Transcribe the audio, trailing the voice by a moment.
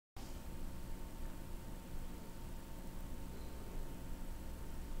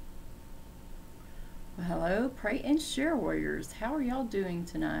Hello, pray and share warriors. How are y'all doing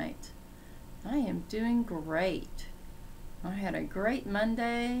tonight? I am doing great. I had a great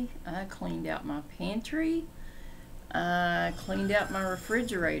Monday. I cleaned out my pantry. I cleaned out my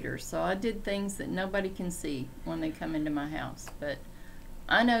refrigerator. So I did things that nobody can see when they come into my house. But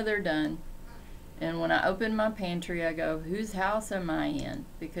I know they're done. And when I open my pantry, I go, whose house am I in?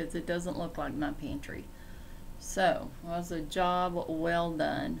 Because it doesn't look like my pantry. So it was a job well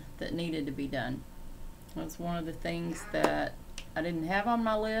done that needed to be done. It was one of the things that I didn't have on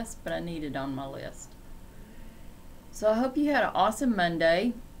my list, but I needed on my list. So I hope you had an awesome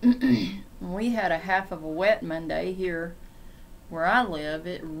Monday. We had a half of a wet Monday here where I live.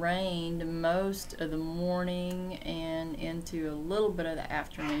 It rained most of the morning and into a little bit of the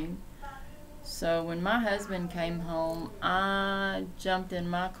afternoon. So when my husband came home, I jumped in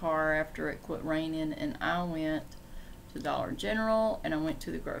my car after it quit raining and I went to Dollar General and I went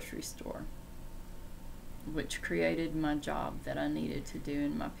to the grocery store, which created my job that I needed to do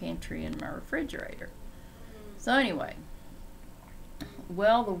in my pantry and my refrigerator. So anyway,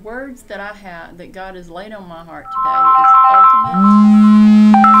 well, the words that I have, that God has laid on my heart today is ultimate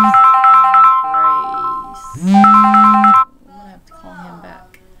mercy and grace. I'm going to have to call him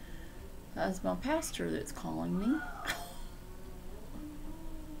back. That's my pastor that's calling me.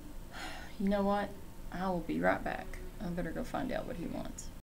 You know what? I will be right back. I better go find out what he wants.